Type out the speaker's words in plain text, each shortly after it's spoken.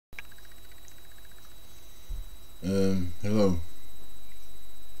Hello.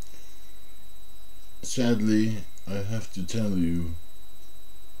 Sadly, I have to tell you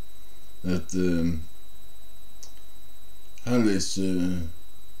that hell is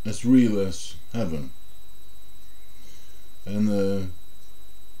as real as heaven, and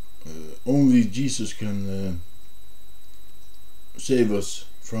only Jesus can save us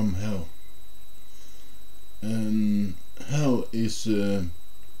from hell. And hell is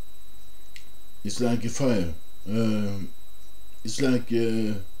like a fire. It's like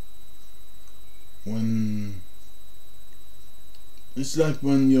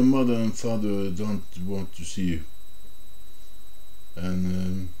when your mother and father don't want to see you,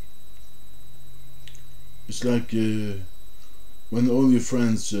 and it's like when all your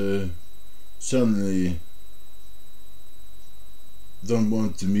friends suddenly don't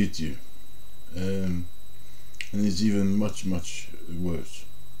want to meet you, and it's even much worse.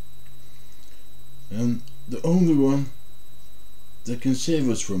 And the only one that can save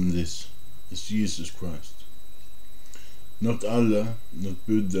us from this is Jesus Christ. Not Allah, not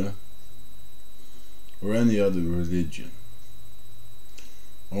Buddha, or any other religion.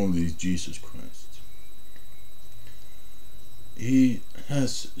 Only Jesus Christ. He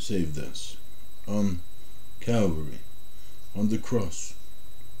has saved us on Calvary, on the cross.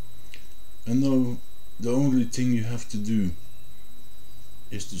 And now the only thing you have to do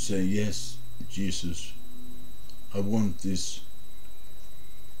is to say, yes, Jesus, I want this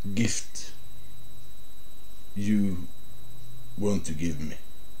gift you want to give me,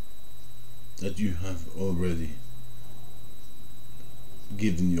 that you have already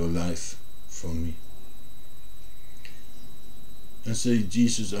given your life for me. And say,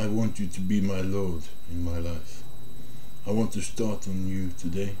 Jesus, I want you to be my Lord in my life. I want to start on you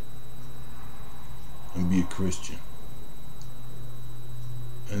today and be a Christian.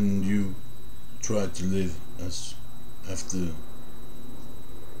 And you try to live as after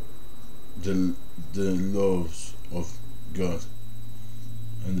the laws of God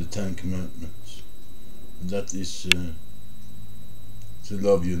and the 10 Commandments. That is to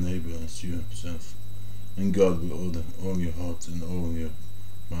love your neighbor as yourself, and God with all your heart and all your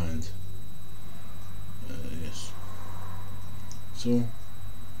mind. Yes. So,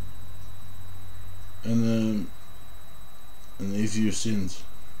 and if you sinned,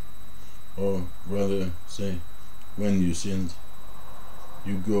 or rather say, when you sinned,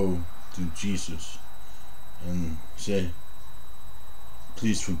 you go to Jesus and say,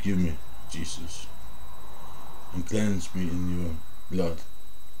 please forgive me, Jesus, and cleanse me in your blood.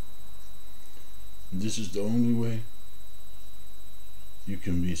 And this is the only way you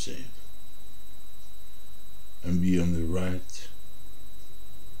can be saved and be on the right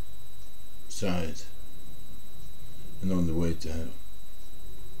side and on the way to heaven.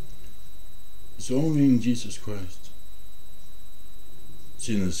 It's only in Jesus Christ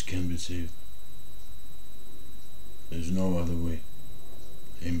sinners can be saved. There's no other way.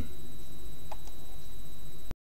 Amen.